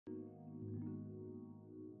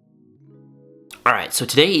Alright, so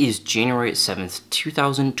today is January 7th,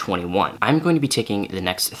 2021. I'm going to be taking the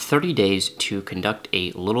next 30 days to conduct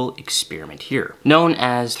a little experiment here, known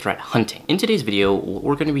as threat hunting. In today's video, what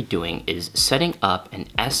we're going to be doing is setting up an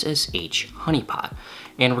SSH honeypot,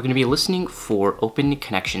 and we're going to be listening for open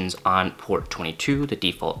connections on port 22, the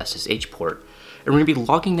default SSH port. And we're going to be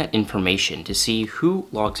logging that information to see who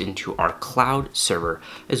logs into our cloud server,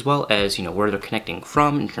 as well as where they're connecting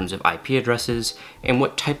from in terms of IP addresses and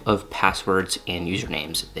what type of passwords and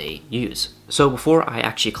usernames they use. So before I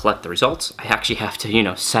actually collect the results, I actually have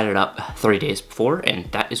to set it up 30 days before,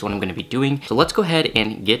 and that is what I'm going to be doing. So let's go ahead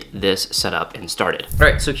and get this set up and started. All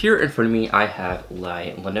right, so here in front of me I have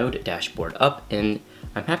my Linode dashboard up, and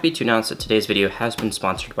I'm happy to announce that today's video has been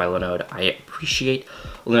sponsored by Linode. I appreciate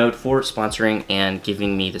Linode for sponsoring and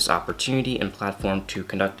giving me this opportunity and platform to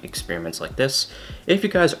conduct experiments like this. If you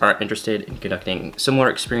guys are interested in conducting similar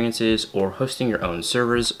experiences or hosting your own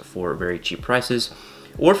servers for very cheap prices,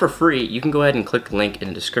 or for free, you can go ahead and click the link in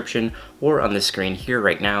the description or on the screen here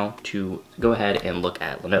right now to go ahead and look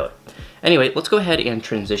at Linode. Anyway, let's go ahead and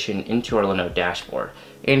transition into our Linode dashboard.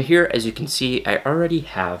 And here, as you can see, I already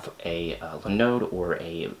have a Linode or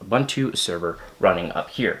a Ubuntu server running up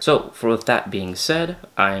here. So with that being said,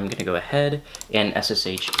 I'm going to go ahead and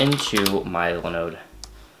SSH into my Linode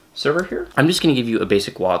server here. I'm just going to give you a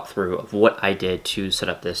basic walkthrough of what I did to set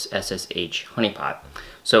up this SSH honeypot.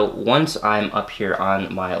 So once I'm up here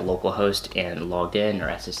on my local host and logged in or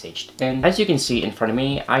SSH'd in, as you can see in front of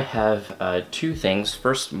me, I have two things.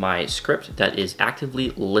 First, my script that is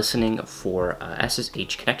actively listening for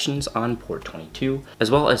SSH connections on port 22,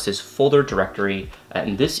 as well as this folder directory.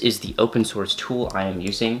 And this is the open source tool I am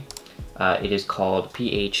using. It is called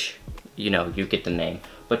PH, you get the name.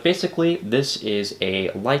 But basically, this is a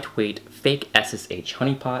lightweight fake SSH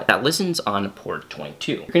honeypot that listens on port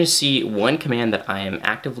 22. You're going to see one command that I am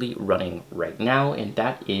actively running right now, and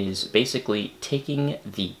that is basically taking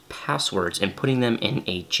the passwords and putting them in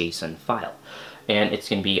a JSON file. And it's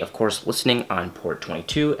going to be, of course, listening on port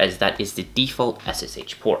 22, as that is the default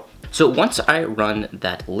SSH port. So once I run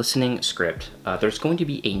that listening script, there's going to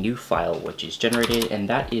be a new file which is generated, and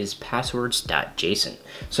that is passwords.json.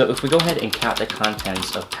 So if we go ahead and count the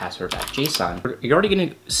contents of password.json, you're already going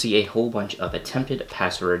to see a whole bunch of attempted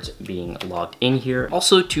passwords being logged in here.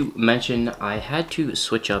 Also to mention, I had to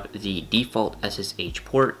switch up the default SSH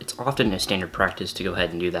port. It's often a standard practice to go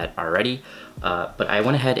ahead and do that already, but I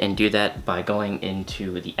went ahead and do that by going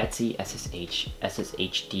into the etc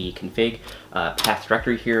sshd config path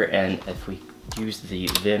directory here, and if we use the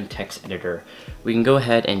vim text editor, we can go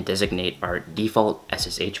ahead and designate our default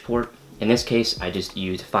SSH port. In this case, I just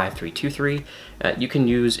used 5323. You can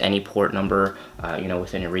use any port number,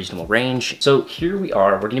 within a reasonable range. So here we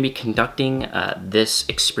are. We're going to be conducting this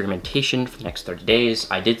experimentation for the next 30 days.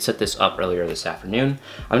 I did set this up earlier this afternoon.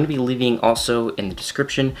 I'm going to be leaving also in the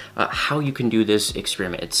description how you can do this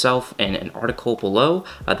experiment itself, and an article below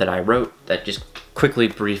that I wrote that just quickly,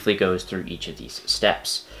 briefly goes through each of these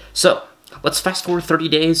steps. So let's fast forward 30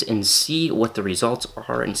 days and see what the results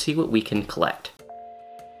are and see what we can collect.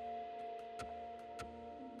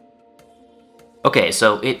 Okay,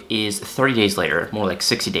 so it is 30 days later, more like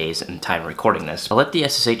 60 days in the time of recording this. I'll let the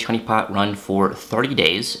SSH honeypot run for 30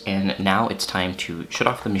 days, and now it's time to shut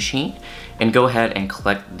off the machine and go ahead and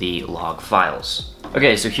collect the log files.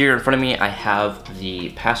 Okay, so here in front of me, I have the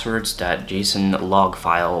passwords.json log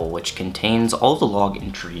file, which contains all the log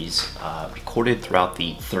entries recorded throughout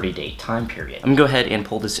the 30-day time period. I'm gonna go ahead and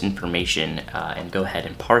pull this information and go ahead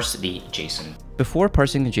and parse the JSON. Before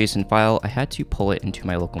parsing the JSON file, I had to pull it into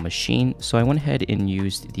my local machine, so I went ahead and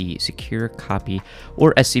used the secure copy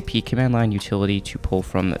or SCP command line utility to pull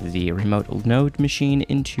from the remote node machine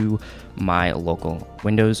into my local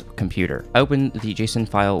Windows computer. I opened the JSON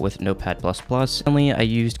file with Notepad++. Finally, I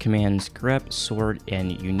used commands grep, sort,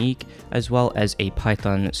 and unique, as well as a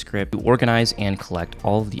Python script to organize and collect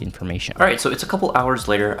all of the information. All right, so it's a couple hours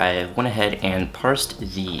later. I went ahead and parsed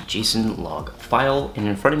the JSON log file, and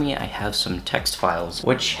in front of me, I have some text files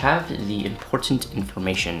which have the important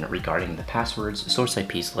information regarding the passwords, source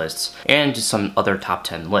IPs lists, and just some other top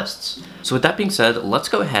 10 lists. So with that being said, let's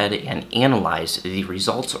go ahead and analyze the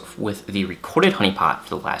results with the recorded honeypot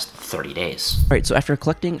for the last 30 days. All right, so after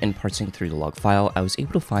collecting and parsing through the log file, I was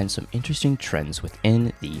able to find some interesting trends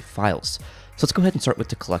within the files. So let's go ahead and start with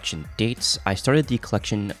the collection dates. I started the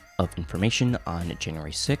collection of information on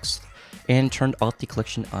January 6th. And turned off the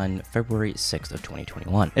collection on February 6th of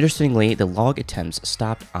 2021. Interestingly, the log attempts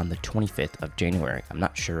stopped on the 25th of January. I'm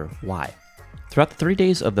not sure why. Throughout the 30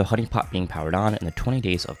 days of the honeypot being powered on and the 20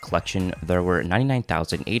 days of collection, there were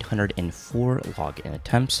 99,804 login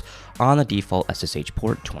attempts on the default SSH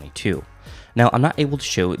port 22. Now, I'm not able to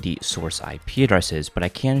show the source IP addresses, but I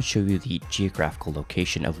can show you the geographical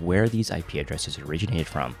location of where these IP addresses originated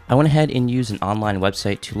from. I went ahead and used an online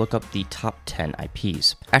website to look up the top 10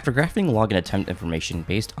 IPs. After graphing login attempt information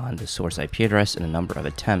based on the source IP address and the number of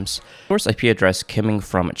attempts, source IP address coming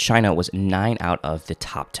from China was 9 out of the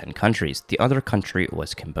top 10 countries. The other country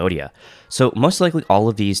was Cambodia. So most likely all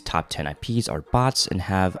of these top 10 IPs are bots and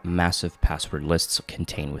have massive password lists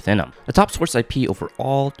contained within them. The top source IP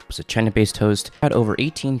overall was a China-based host, had over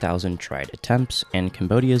 18,000 tried attempts, and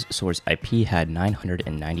Cambodia's source IP had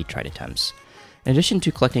 990 tried attempts. In addition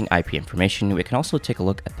to collecting IP information, we can also take a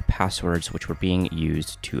look at the passwords which were being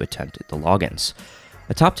used to attempt the logins.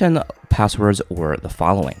 The top 10 passwords were the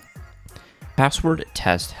following. Password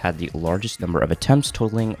test had the largest number of attempts,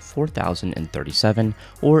 totaling 4,037,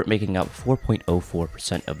 or making up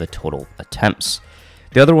 4.04% of the total attempts.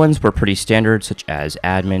 The other ones were pretty standard, such as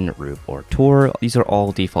admin, root, or tor. These are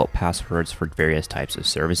all default passwords for various types of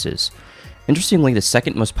services. Interestingly, the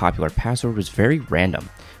second most popular password was very random,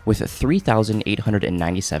 with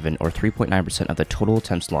 3,897 or 3.9% of the total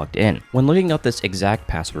attempts logged in. When looking up this exact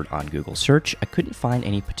password on Google search, I couldn't find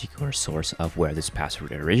any particular source of where this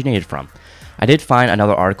password originated from. I did find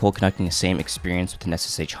another article conducting the same experience with an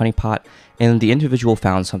SSH honeypot, and the individual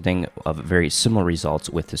found something of very similar results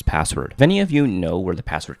with this password. If any of you know where the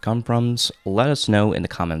password comes from, let us know in the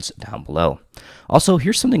comments down below. Also,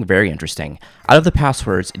 here's something very interesting. Out of the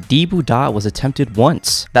passwords, dbuda was attempted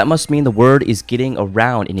once. That must mean the word is getting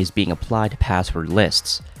around and is being applied to password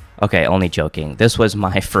lists. Okay, only joking. This was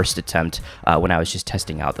my first attempt when I was just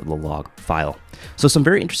testing out the log file. So some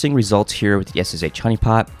very interesting results here with the SSH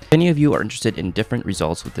honeypot. If any of you are interested in different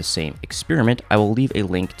results with the same experiment, I will leave a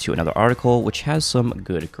link to another article which has some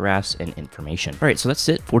good graphs and information. Alright, so that's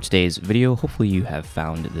it for today's video. Hopefully you have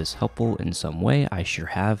found this helpful in some way. I sure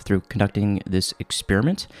have through conducting this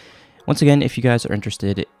experiment. Once again, if you guys are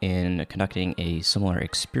interested in conducting a similar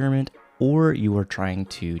experiment, or you are trying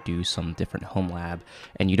to do some different home lab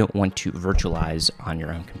and you don't want to virtualize on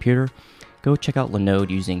your own computer, go check out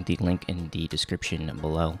Linode using the link in the description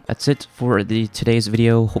below. That's it for today's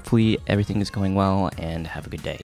video. Hopefully everything is going well and have a good day.